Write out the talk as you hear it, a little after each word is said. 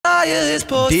Messiah is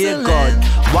porcelain. Dear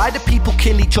God, why do people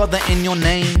kill each other in your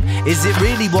name? Is it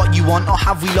really what you want, or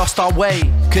have we lost our way?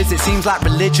 Cause it seems like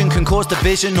religion can cause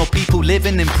division, or people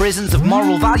living in prisons of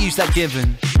moral values they're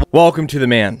given. Welcome to The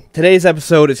Man. Today's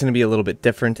episode is going to be a little bit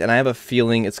different, and I have a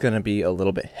feeling it's going to be a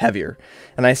little bit heavier.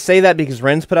 And I say that because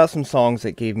Ren's put out some songs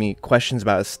that gave me questions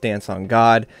about his stance on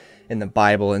God, in the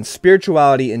Bible, and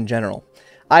spirituality in general.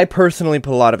 I personally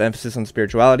put a lot of emphasis on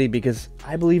spirituality because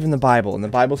I believe in the Bible, and the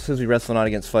Bible says we wrestle not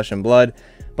against flesh and blood,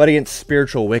 but against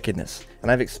spiritual wickedness, and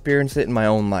I've experienced it in my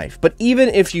own life. But even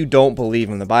if you don't believe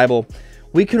in the Bible,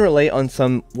 we can relate on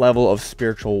some level of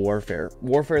spiritual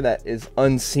warfare that is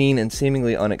unseen and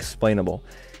seemingly unexplainable.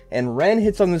 And Ren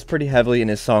hits on this pretty heavily in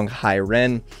his song Hi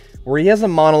Ren, where he has a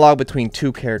monologue between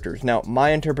two characters. Now,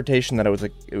 my interpretation that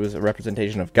it was a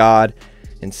representation of God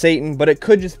and Satan, but it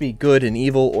could just be good and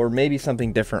evil, or maybe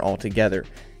something different altogether.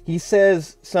 He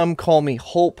says, "Some call me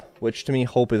Hope," which to me,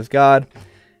 hope is God.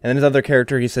 And then his other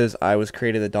character, he says, "I was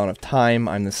created at the dawn of time.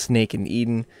 I'm the snake in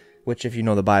Eden," which if you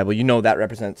know the Bible, you know that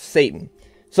represents Satan.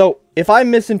 So if I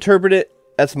misinterpret it,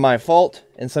 that's my fault,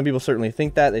 and some people certainly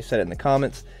think that. They've said it in the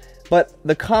comments. But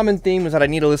the common theme is that I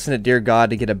need to listen to Dear God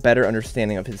to get a better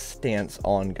understanding of his stance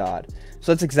on God.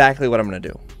 So that's exactly what I'm going to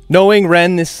do. Knowing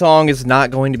Ren, this song is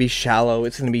not going to be shallow.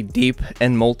 It's going to be deep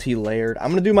and multi-layered.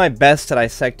 I'm going to do my best to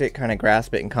dissect it, kind of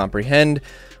grasp it, and comprehend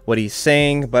what he's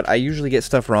saying, but I usually get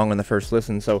stuff wrong on the first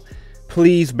listen, so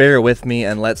please bear with me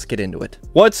and let's get into it.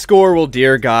 What score will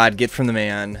Dear God get from the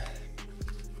man?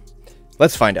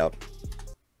 Let's find out.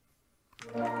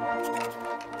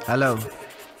 Hello.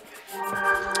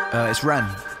 It's Ren.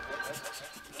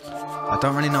 I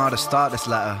don't really know how to start this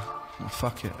letter. Oh,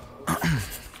 fuck it.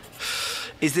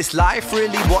 Is this life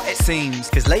really what it seems?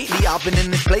 Cause lately I've been in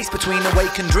this place between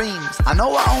awakened dreams. I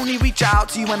know I only reach out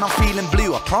to you when I'm feeling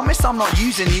blue. I promise I'm not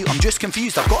using you, I'm just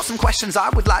confused. I've got some questions I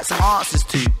would like some answers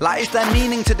to. Like, is there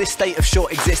meaning to this state of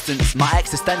short existence? My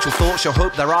existential thoughts show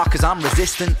hope there are, cause I'm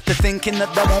resistant to thinking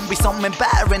that there won't be something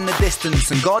better in the distance.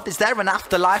 And God, is there an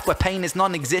afterlife where pain is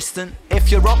non-existent?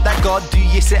 If you're up there, God, do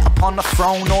you sit upon a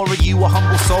throne? Or are you a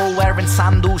humble soul wearing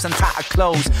sandals and tattered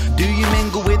clothes? Do you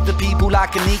mingle with the people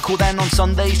like an equal? Then on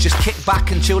Sundays just kick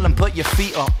back and chill and put your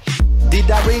feet up? Did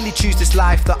I really choose this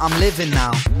life that I'm living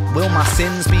now? Will my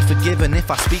sins be forgiven if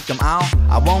I speak them out?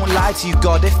 I won't lie to you,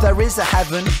 God, if there is a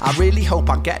heaven, I really hope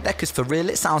I get there, cause for real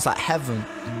it sounds like heaven.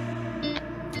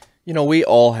 You know, we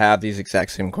all have these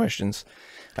exact same questions.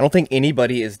 I don't think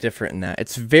anybody is different in that.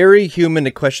 It's very human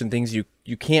to question things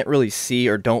you can't really see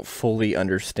or don't fully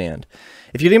understand.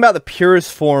 If you think about the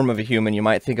purest form of a human, you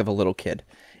might think of a little kid.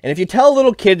 And if you tell a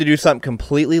little kid to do something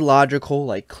completely logical,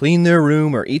 like clean their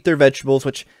room or eat their vegetables,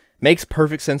 which makes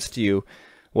perfect sense to you,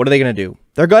 what are they going to do?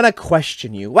 They're going to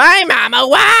question you. Why, mama,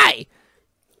 why?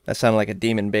 That sounded like a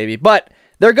demon baby. But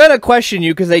they're going to question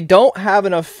you because they don't have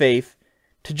enough faith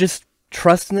to just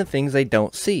trust in the things they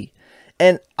don't see.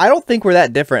 And I don't think we're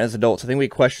that different as adults. I think we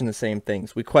question the same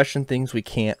things. We question things we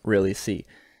can't really see.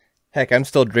 Heck, I'm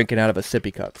still drinking out of a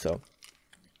sippy cup, so...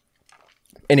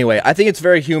 Anyway, I think it's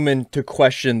very human to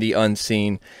question the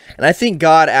unseen, and I think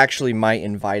God actually might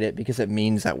invite it because it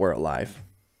means that we're alive.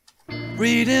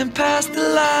 Reading past the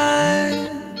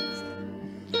lines,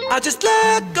 I just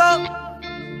let go.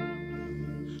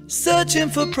 Searching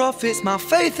for profits, my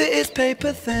faith it is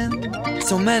paper thin.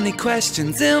 So many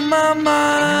questions in my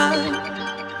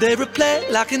mind, they replay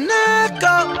like an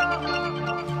echo.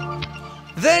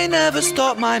 They never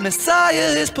stop, my Messiah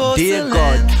is porcelain. Dear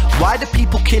God, why do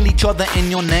people kill each other in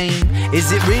your name?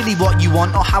 Is it really what you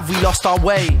want, or have we lost our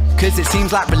way? Cause it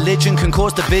seems like religion can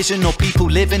cause division, or people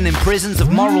living in prisons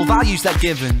of moral values they're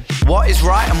given. What is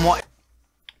right and what...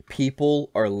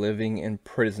 People are living in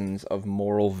prisons of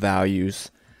moral values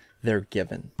they're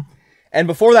given. And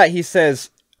before that, he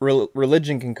says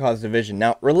religion can cause division.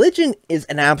 Now, religion is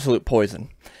an absolute poison.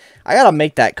 I gotta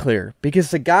make that clear,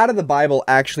 because the God of the Bible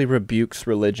actually rebukes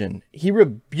religion. He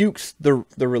rebukes the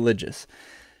religious.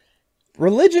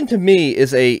 Religion to me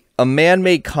is a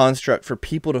man-made construct for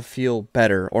people to feel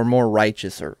better or more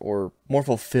righteous or more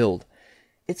fulfilled.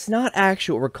 It's not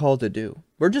actually what we're called to do.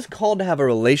 We're just called to have a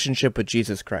relationship with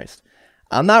Jesus Christ.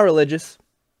 I'm not religious,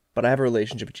 but I have a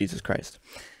relationship with Jesus Christ.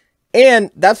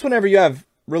 And that's whenever you have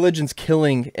religions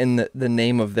killing in the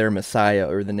name of their Messiah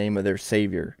or the name of their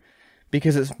Savior.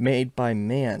 Because it's made by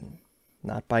man,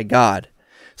 not by God.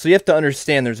 So you have to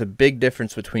understand there's a big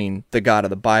difference between the God of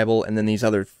the Bible and then these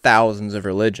other thousands of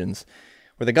religions,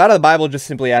 where the God of the Bible just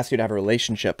simply asks you to have a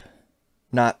relationship,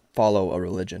 not follow a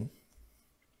religion.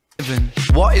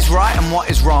 What is right and what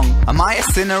is wrong? Am I a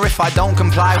sinner if I don't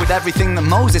comply with everything that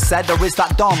Moses said, or is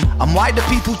that dumb? And why do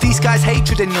people disguise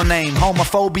hatred in your name?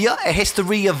 Homophobia, a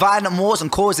history of violent wars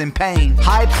and causing pain.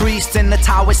 High priests in the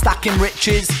tower stacking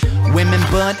riches, women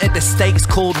burnt at the stakes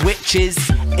called witches.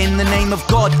 In the name of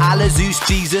God, Allah, Zeus,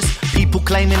 Jesus, people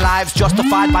claiming lives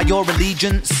justified by your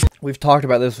allegiance. We've talked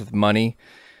about this with money.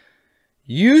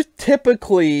 You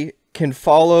typically can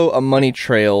follow a money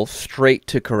trail straight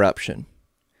to corruption.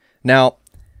 Now,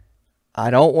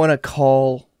 I don't want to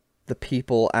call the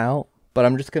people out, but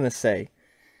I'm just going to say,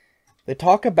 they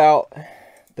talk about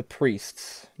the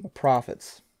priests, the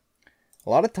prophets. A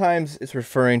lot of times it's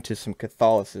referring to some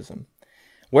Catholicism.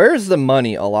 Where is the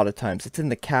money a lot of times? It's in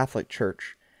the Catholic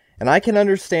Church. And I can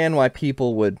understand why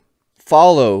people would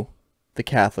follow the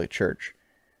Catholic Church.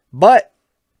 But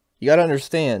you got to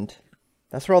understand,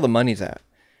 that's where all the money's at.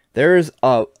 There is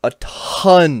a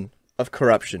ton of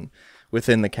corruption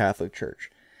within the Catholic Church.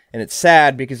 And it's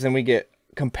sad because then we get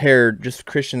compared, just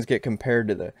Christians get compared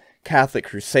to the Catholic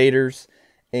Crusaders,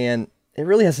 and it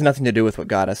really has nothing to do with what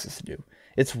God asks us to do.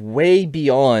 It's way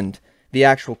beyond the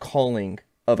actual calling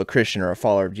of a Christian or a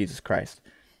follower of Jesus Christ.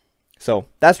 So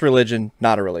that's religion,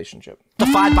 not a relationship.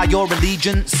 Defied by your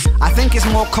allegiance. I think it's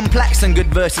more complex than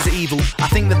good versus evil. I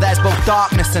think that there's both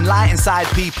darkness and light inside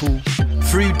people.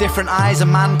 Through different eyes, a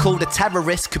man called a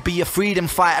terrorist could be a freedom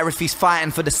fighter if he's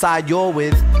fighting for the side you're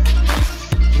with.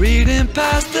 Reading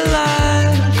past the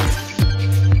lines,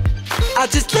 I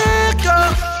just let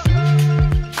go.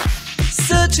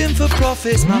 Searching for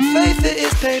profits, my faith it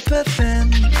is paper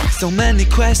thin. So many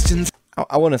questions.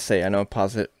 I want to say, I know,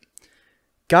 pause it.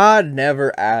 God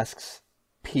never asks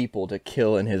people to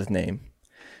kill in his name.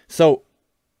 So,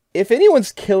 if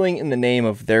anyone's killing in the name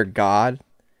of their God,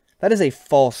 that is a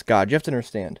false God. You have to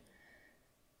understand.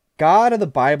 God of the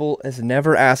Bible has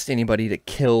never asked anybody to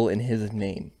kill in his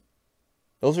name.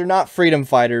 Those are not freedom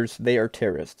fighters. They are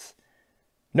terrorists.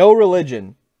 No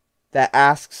religion that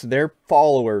asks their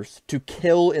followers to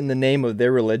kill in the name of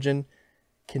their religion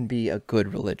can be a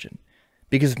good religion.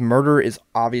 Because murder is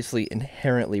obviously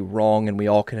inherently wrong, and we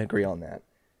all can agree on that.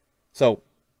 So,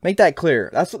 make that clear.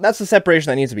 That's the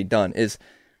separation that needs to be done, is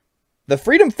the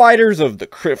freedom fighters of the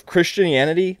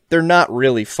Christianity, they're not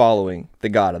really following the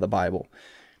God of the Bible.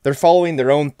 They're following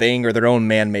their own thing or their own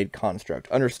man-made construct.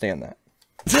 Understand that.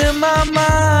 In my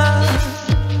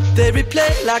mind, they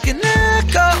replay like an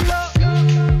echo.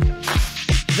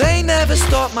 They never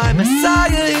stop, my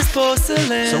Messiah is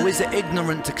porcelain. So is it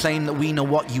ignorant to claim that we know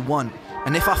what you want?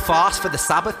 And if I fast for the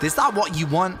Sabbath, is that what you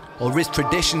want? Or is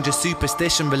tradition just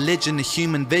superstition, religion, a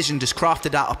human vision just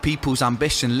crafted out of people's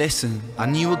ambition? Listen, I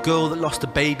knew a girl that lost a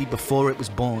baby before it was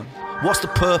born. What's the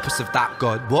purpose of that,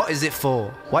 God? What is it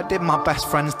for? Why did my best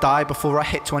friends die before I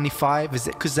hit 25? Is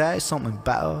it because there is something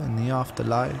better in the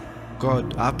afterlife?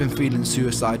 God, I've been feeling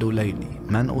suicidal lately.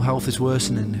 Mental health is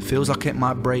worsening, it feels like it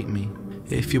might break me.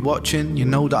 If you're watching, you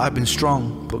know that I've been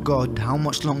strong. But God, how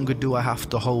much longer do I have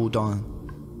to hold on?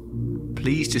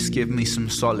 Please just give me some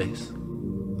solace,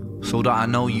 so that I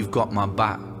know you've got my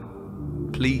back.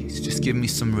 Please just give me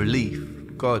some relief.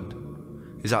 God,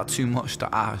 is that too much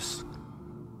to ask?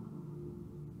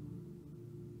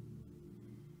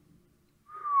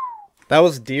 That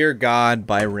was Dear God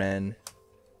by Ren.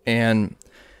 And,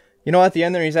 you know, at the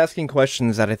end there, he's asking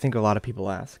questions that I think a lot of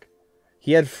people ask.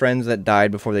 He had friends that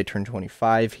died before they turned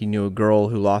 25. He knew a girl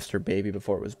who lost her baby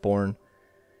before it was born.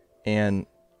 And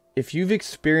if you've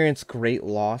experienced great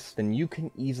loss, then you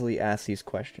can easily ask these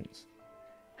questions.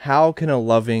 How can a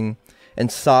loving and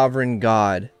sovereign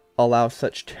God allow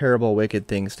such terrible, wicked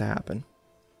things to happen?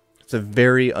 It's a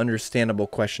very understandable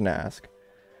question to ask.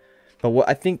 But what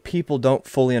I think people don't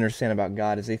fully understand about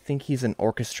God is they think he's an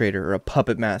orchestrator or a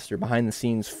puppet master behind the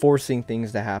scenes forcing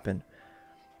things to happen.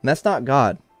 And that's not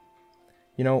God.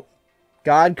 You know,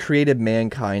 God created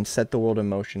mankind, set the world in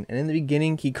motion, and in the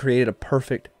beginning he created a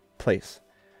perfect place.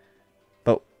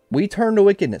 But we turned to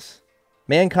wickedness.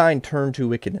 Mankind turned to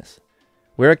wickedness.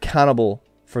 We're accountable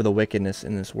for the wickedness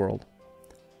in this world.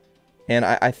 And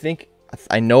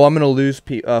I know I'm going to lose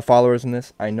followers in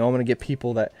this. I know I'm going to get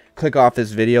people that click off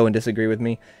this video and disagree with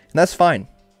me. And that's fine.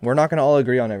 We're not going to all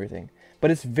agree on everything.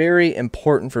 But it's very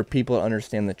important for people to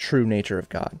understand the true nature of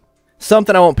God.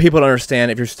 Something I want people to understand,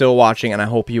 if you're still watching, and I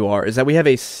hope you are, is that we have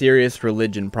a serious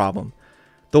religion problem.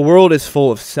 The world is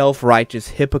full of self-righteous,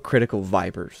 hypocritical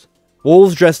vipers.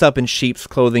 Wolves dressed up in sheep's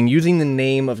clothing, using the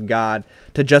name of God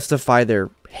to justify their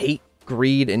hate,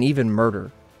 greed, and even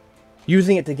murder.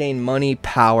 Using it to gain money,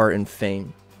 power, and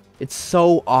fame. It's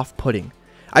so off-putting.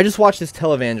 I just watched this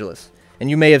televangelist, and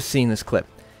you may have seen this clip.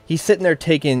 He's sitting there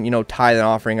taking, tithe and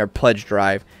offering or pledge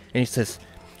drive, and he says,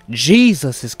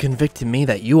 Jesus is convicting me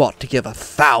that you ought to give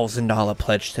 $1,000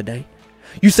 pledge today.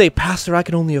 You say, Pastor, I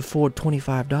can only afford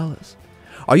 $25.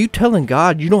 Are you telling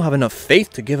God you don't have enough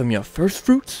faith to give him your first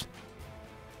fruits?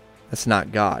 That's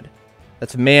not God.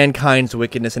 That's mankind's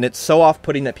wickedness, and it's so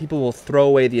off-putting that people will throw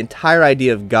away the entire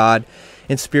idea of God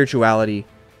and spirituality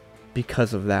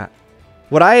because of that.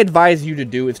 What I advise you to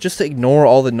do is just to ignore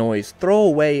all the noise. Throw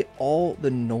away all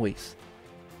the noise.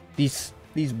 These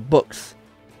books.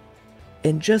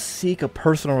 And just seek a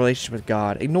personal relationship with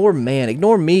God. Ignore man.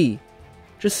 Ignore me.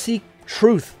 Just seek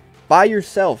truth by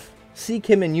yourself. Seek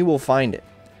him and you will find it.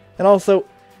 And also,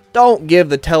 don't give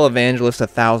the televangelist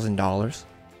 $1,000.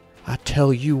 I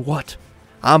tell you what,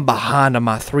 I'm behind on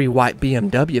my 3 white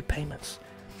BMW payments.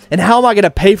 And how am I going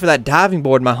to pay for that diving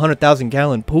board in my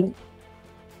 100,000-gallon pool?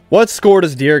 What score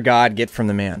does Dear God get from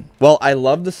the man? Well, I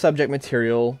love the subject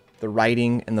material. The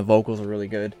writing and the vocals are really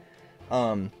good.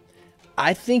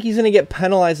 I think he's going to get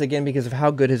penalized again because of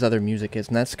how good his other music is.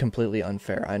 And that's completely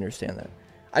unfair. I understand that.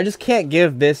 I just can't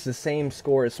give this the same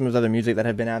score as some of his other music that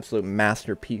have been absolute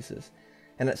masterpieces.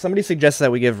 And somebody suggested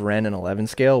that we give Ren an 11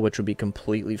 scale, which would be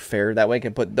completely fair. That way I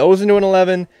could put those into an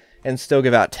 11 and still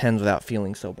give out 10s without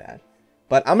feeling so bad.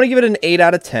 But I'm going to give it an 8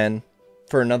 out of 10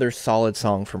 for another solid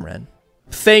song from Ren.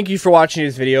 Thank you for watching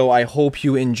this video. I hope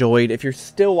you enjoyed. If you're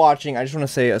still watching, I just want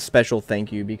to say a special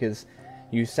thank you because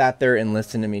you sat there and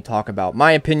listened to me talk about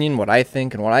my opinion, what I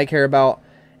think, and what I care about.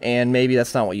 And maybe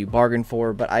that's not what you bargained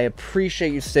for, but I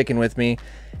appreciate you sticking with me.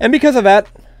 And because of that,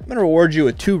 I'm going to reward you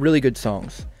with 2 really good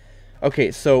songs.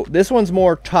 Okay, so this one's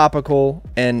more topical,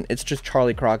 and it's just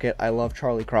Charlie Crockett. I love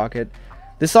Charlie Crockett.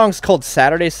 This song's called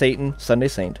Saturday Satan, Sunday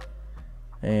Saint.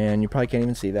 And you probably can't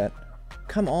even see that.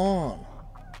 Come on.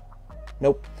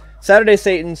 Nope. Saturday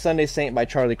Satan, Sunday Saint by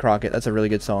Charlie Crockett. That's a really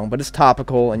good song, but it's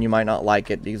topical, and you might not like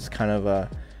it because it's kind of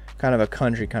a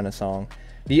country kind of song.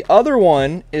 The other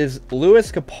one is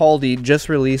Louis Capaldi just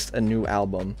released a new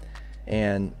album,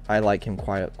 and I like him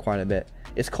quite a bit.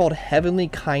 It's called Heavenly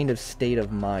Kind of State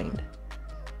of Mind.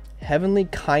 Heavenly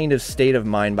Kind of State of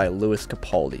Mind by Louis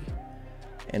Capaldi.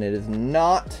 And it is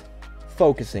not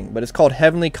focusing, but it's called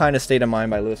Heavenly Kind of State of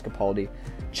Mind by Louis Capaldi.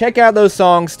 Check out those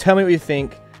songs. Tell me what you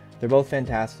think. They're both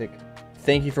fantastic.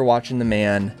 Thank you for watching The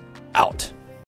Man.